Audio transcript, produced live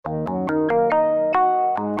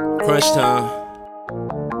Crunch time.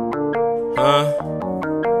 Huh?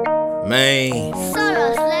 Man.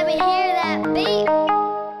 Soulos, let me hear that beat.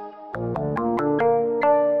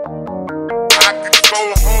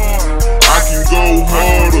 I can go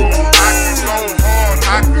harder.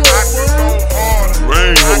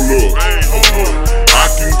 Man, hold up. I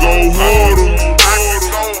can go harder.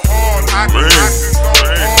 Man,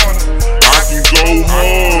 I can go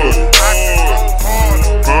hard.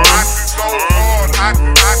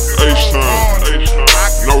 H-time,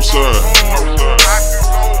 no side.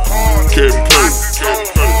 KIRK,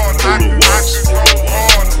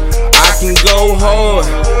 I can go hard,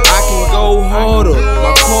 I can go harder.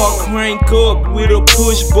 My car crank up with a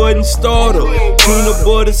push button starter. Peanut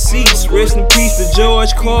butter seats, rest in peace to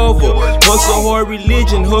George Carver. Hustle hard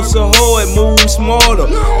religion, hustle hard, move smarter.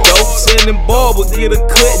 Dope selling barber, get a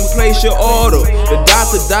cut and place your order. The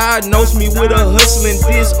doctor diagnosed me with a hustling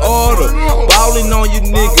disorder. Ballin' on you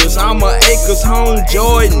niggas, I'm a Acres home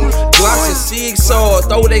Jordan. Glocks and Sig Sauer,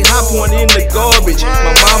 throw they hot point in the garbage.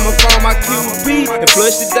 My mama found my QB and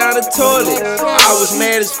flushed it down the toilet. I was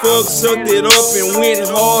mad as fuck, sucked it up and went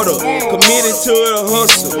harder. Committed to the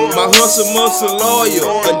hustle, my hustle muscle lawyer.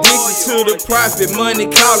 Addicted to the profit, money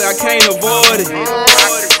calling, I can't avoid it.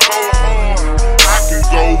 I can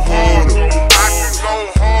go harder.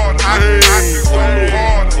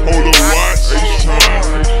 Hold up, watch. H-time.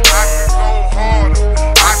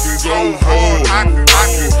 I can go hard. I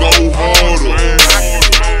can go harder.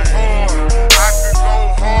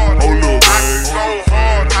 Hold up, man.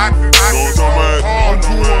 Know what I'm talking about? I'm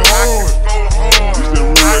doing hard. It's that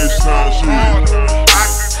real H-time shit.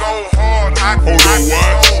 Hold up,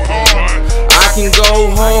 watch. I can go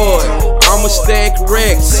hard, I'ma stack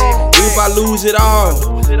racks. If I lose it all,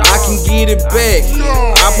 I can get it back.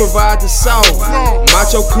 I provide the sauce,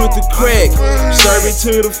 macho cook the crack. Serve it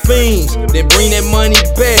to the fiends, then bring that money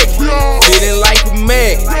back. Feeling like a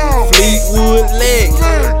Mac, Fleetwood leg.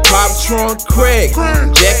 Pop trunk crack,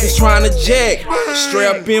 Jack is trying to jack.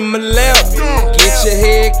 Strap in my lap, get your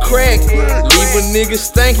head cracked. Leave a nigga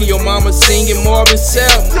stankin', your mama singing Marvin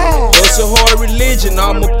Sapp. Hustle hard religion,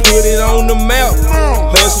 I'ma put it on the map.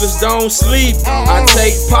 Hustlers don't sleep, I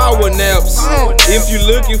take power naps. If you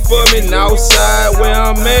looking for me outside where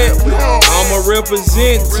I'm at, I'ma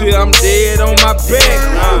represent till I'm dead on my back.